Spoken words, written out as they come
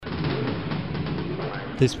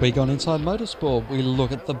This week on Inside Motorsport, we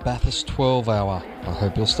look at the Bathurst 12 Hour. I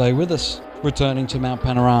hope you'll stay with us. Returning to Mount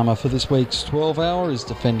Panorama for this week's 12 Hour is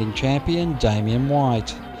defending champion Damien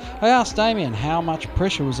White. I asked Damien how much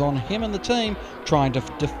pressure was on him and the team trying to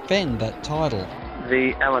defend that title.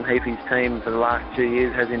 The Alan Heafy's team for the last 2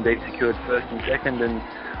 years has indeed secured first and second, and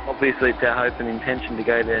obviously it's our hope and intention to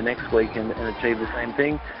go there next week and achieve the same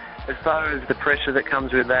thing. As far as the pressure that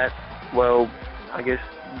comes with that, well, I guess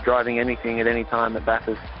driving anything at any time at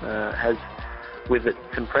Bathurst has with it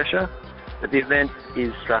some pressure, but the event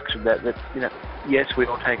is structured that yes, we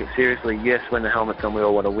all take it seriously. Yes, when the helmet's on, we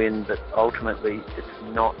all want to win, but ultimately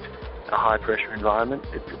it's not a high pressure environment.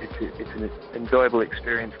 It's an enjoyable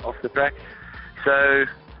experience off the track. So,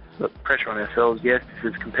 look, pressure on ourselves. Yes,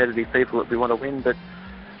 this is competitive people that we want to win, but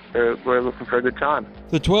we're looking for a good time.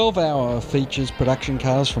 The 12 Hour features production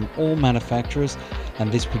cars from all manufacturers,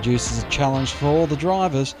 and this produces a challenge for all the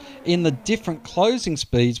drivers in the different closing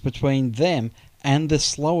speeds between them and the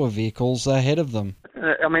slower vehicles ahead of them.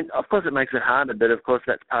 I mean, of course it makes it harder, but of course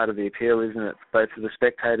that's part of the appeal, isn't it, both for the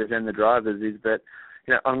spectators and the drivers, is that,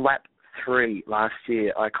 on lap 3 last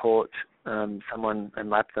year, I caught someone and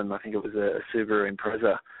lapped them. I think it was a Subaru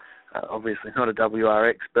Impreza. Obviously not a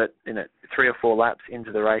WRX, but 3 or 4 laps into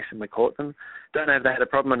the race and we caught them. Don't know if they had a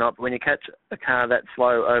problem or not, but when you catch a car that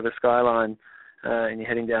slow over Skyline and you're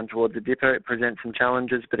heading down towards the dipper, it presents some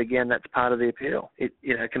challenges, but again, that's part of the appeal.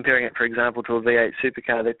 Comparing it, for example, to a V8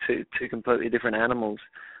 supercar, they're two completely different animals.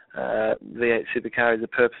 V8 supercar is a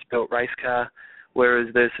purpose-built race car,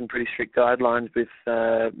 whereas there's some pretty strict guidelines with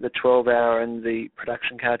the 12 Hour and the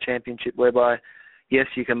Production Car Championship, whereby yes,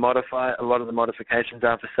 you can modify. A lot of the modifications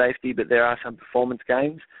are for safety, but there are some performance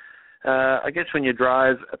gains. I guess when you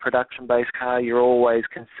drive a production-based car, you're always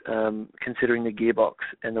considering the gearbox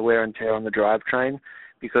and the wear and tear on the drivetrain,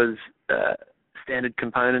 because standard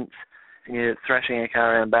components, and you're thrashing a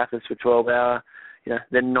car around Bathurst for 12 Hour,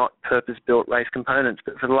 they're not purpose-built race components.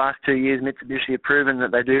 But for the last 2 years, Mitsubishi have proven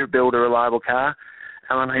that they do build a reliable car.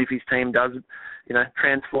 Alan Heafy's team does,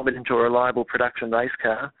 transform it into a reliable production race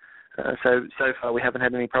car. So far we haven't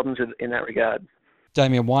had any problems in that regard.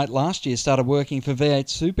 Damien White last year started working for V8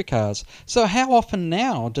 supercars. So how often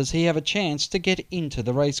now does he have a chance to get into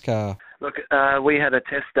the race car? Look, we had a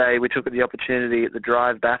test day. We took the opportunity at the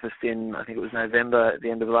Drive Bathurst in, I think it was November at the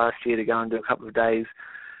end of last year, to go and do a couple of days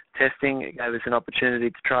testing. It gave us an opportunity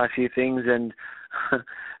to try a few things, and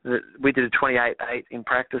we did a 28.8 in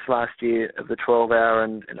practice last year of the 12 Hour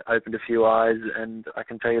and it opened a few eyes, and I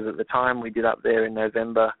can tell you that the time we did up there in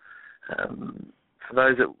November, for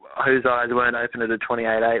those whose eyes weren't open at a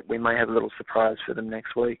 28.8, we may have a little surprise for them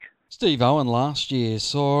next week. Steve Owen last year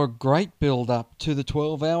saw a great build-up to the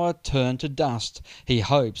 12 Hour turn to dust. He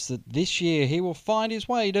hopes that this year he will find his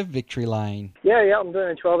way to victory lane. Yeah, I'm doing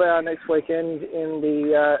a 12 Hour next weekend in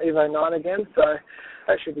the Evo 9 again, so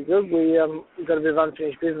that should be good. We've got a bit of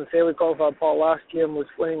unfinished business here. We qualified pole last year and we're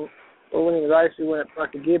winning the race. We went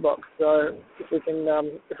like a gearbox, so if we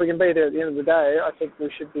can be there at the end of the day, I think we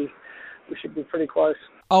should be pretty close.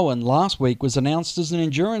 Owen last week was announced as an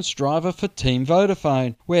endurance driver for Team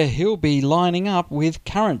Vodafone, where he'll be lining up with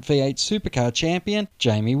current V8 supercar champion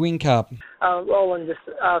Jamie Whincup. Roland just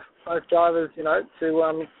asked both drivers,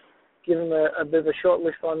 to give him a bit of a short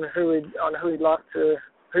list on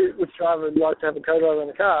which driver would like to have a co-driver in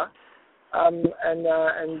the car. And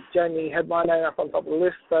Jamie had my name up on top of the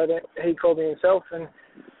list, so that he called me himself, and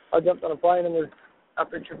I jumped on a plane and was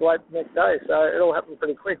up at Triple Eight the next day. So it all happened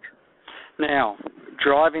pretty quick. Now,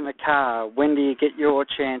 driving the car, when do you get your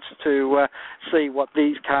chance to see what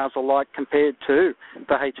these cars are like compared to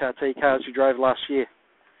the HRT cars you drove last year?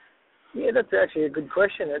 Yeah, that's actually a good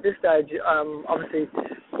question. At this stage, obviously,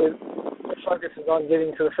 the focus is on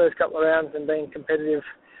getting to the first couple of rounds and being competitive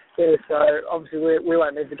there. So obviously, we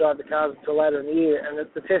won't need to drive the cars until later in the year. And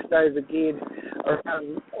the test days are geared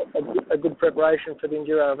around a good preparation for the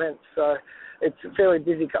enduro events. So it's a fairly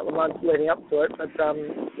busy couple of months leading up to it, but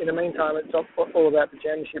in the meantime, it's all about the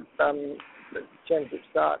championship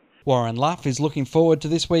start. Warren Luff is looking forward to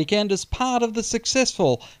this weekend as part of the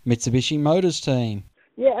successful Mitsubishi Motors team.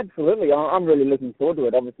 Yeah, absolutely. I'm really looking forward to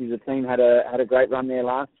it. Obviously, the team had a great run there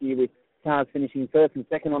last year with cars finishing first and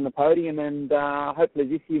second on the podium, and hopefully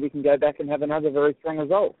this year we can go back and have another very strong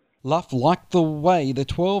result. Luff liked the way the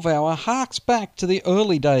 12 Hour harks back to the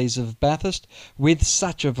early days of Bathurst with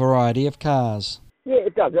such a variety of cars. Yeah,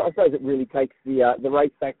 it does. I suppose it really takes the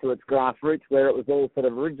race back to its grassroots, where it was all sort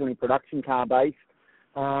of originally production car based,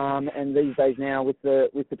 and these days now with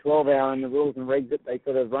the 12 Hour and the rules and regs that they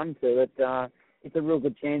sort of run to, it's a real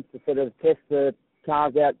good chance to sort of test the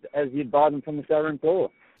cars out as you'd buy them from the showroom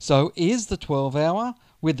floor. So is the 12 Hour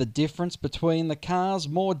with the difference between the cars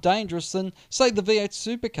more dangerous than, say, the V8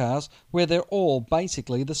 supercars, where they're all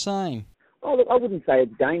basically the same? Oh, look, I wouldn't say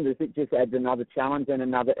it's dangerous. It just adds another challenge and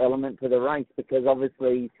another element to the race, because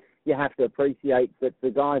obviously you have to appreciate that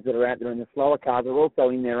the guys that are out there in the slower cars are also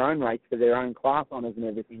in their own race for their own class honours and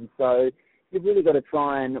everything. So you've really got to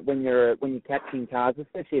try and, when you're catching cars,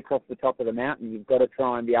 especially across the top of the mountain, you've got to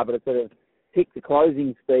try and be able to sort of pick the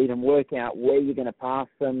closing speed and work out where you're going to pass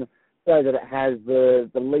them so that it has the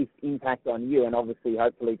least impact on you, and obviously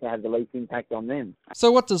hopefully to have the least impact on them.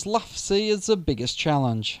 So what does Luff see as the biggest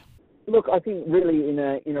challenge? Look, I think really in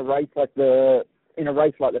a race like the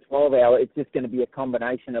 12-hour, it's just going to be a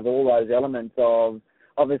combination of all those elements of,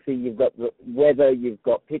 obviously you've got the weather, you've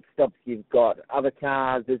got pit stops, you've got other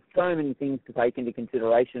cars. There's so many things to take into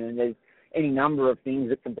consideration, and there's any number of things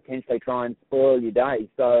that can potentially try and spoil your day.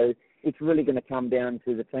 So it's really going to come down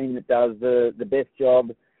to the team that does the best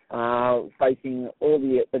job facing all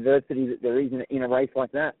the adversity that there is in a race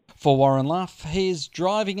like that. For Warren Luff, he's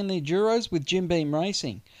driving in the Enduros with Jim Beam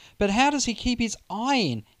Racing. But how does he keep his eye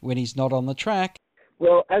in when he's not on the track?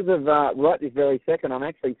 Well, as of right this very second, I'm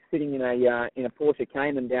actually sitting in a Porsche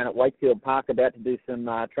Cayman down at Wakefield Park, about to do some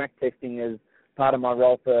track testing as part of my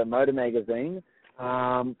role for Motor Magazine.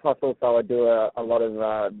 Plus, also I do a lot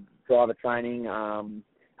of driver training,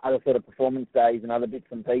 other sort of performance days, and other bits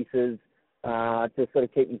and pieces to sort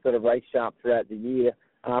of keep me sort of race sharp throughout the year.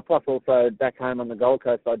 Plus, also back home on the Gold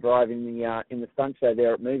Coast, I drive in the stunt show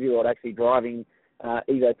there at Movie World, actually driving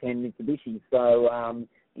Evo 10 Mitsubishi. So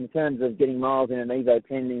in terms of getting miles in an Evo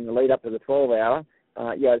 10 in the lead up to the 12-hour,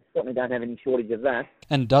 I certainly don't have any shortage of that.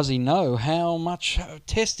 And does he know how much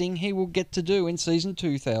testing he will get to do in season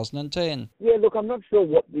 2010? Yeah, look, I'm not sure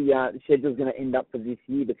what the schedule's going to end up for this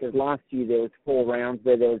year, because last year there was 4 rounds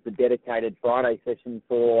where there was the dedicated Friday session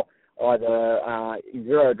for either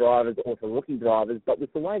zero drivers or for rookie drivers. But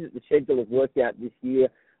with the way that the schedule has worked out this year,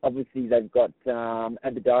 obviously they've got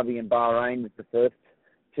Abu Dhabi and Bahrain with the first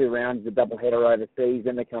 2 rounds, the double-header overseas,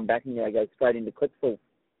 then they come back and they go straight into Clipsal.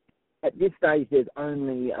 At this stage, there's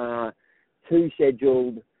only 2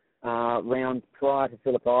 scheduled rounds prior to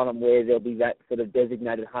Phillip Island where there'll be that sort of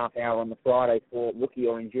designated half hour on the Friday for rookie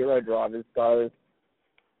or enduro drivers. So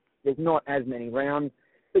there's not as many rounds,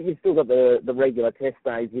 but you've still got the regular test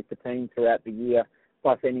days with the team throughout the year,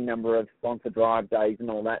 plus any number of sponsor drive days and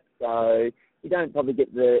all that. So you don't probably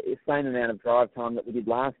get the same amount of drive time that we did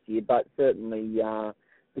last year, but certainly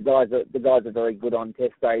the guys are very good on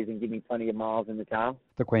test days and give me plenty of miles in the car.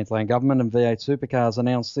 The Queensland Government and V8 Supercars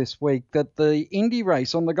announced this week that the Indy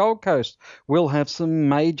race on the Gold Coast will have some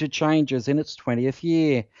major changes in its 20th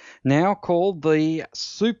year. Now called the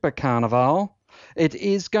Super Carnival, it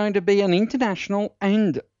is going to be an international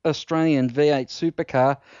and Australian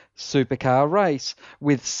V8 supercar race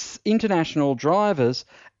with international drivers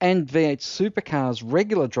and V8 Supercars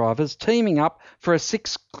regular drivers teaming up for a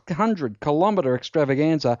 600-kilometre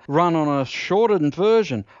extravaganza run on a shortened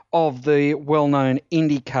version of the well-known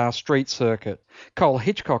IndyCar street circuit. Cole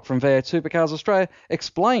Hitchcock from V8 Supercars Australia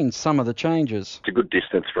explains some of the changes. It's a good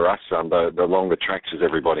distance for us. The longer tracks, as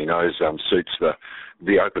everybody knows, suits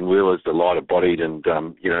the open wheelers, the lighter bodied and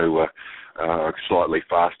slightly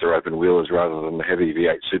faster open wheelers rather than the heavy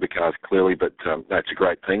V8 Supercars, clearly, but that's a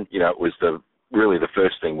great thing. It was really the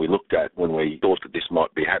first thing we looked at when we thought that this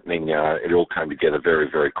might be happening. It all came together very,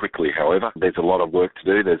 very quickly, however. There's a lot of work to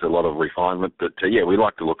do. There's a lot of refinement, but we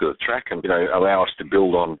like to look at the track and, allow us to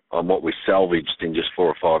build on what we salvaged in just 4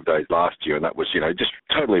 or 5 days last year, and that was, just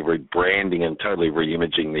totally rebranding and totally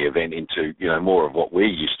re-imaging the event into, more of what we're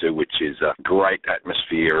used to, which is a great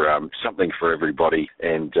atmosphere, something for everybody,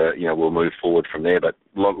 and, we'll move forward from there, but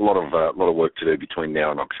a lot of work to do between now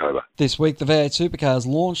and October. This week, the V8 Supercars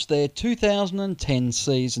launched their 2010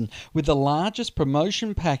 season with the largest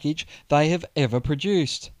promotion package they have ever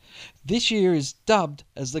produced. This year is dubbed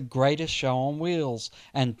as the greatest show on wheels,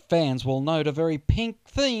 and fans will note a very pink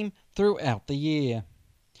theme throughout the year.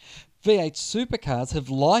 V8 Supercars have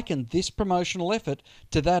likened this promotional effort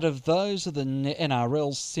to that of those of the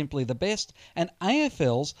NRL's Simply the Best and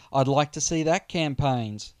AFL's I'd Like to See That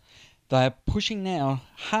campaigns. They are pushing now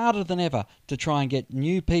harder than ever to try and get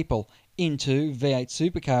new people into V8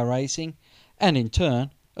 Supercar racing and, in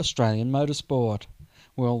turn, Australian motorsport.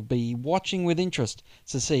 We'll be watching with interest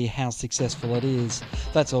to see how successful it is.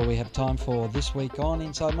 That's all we have time for this week on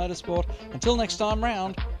Inside Motorsport. Until next time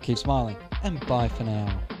round, keep smiling and bye for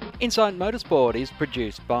now. Inside Motorsport is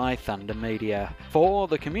produced by Thunder Media for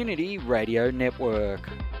the Community Radio Network.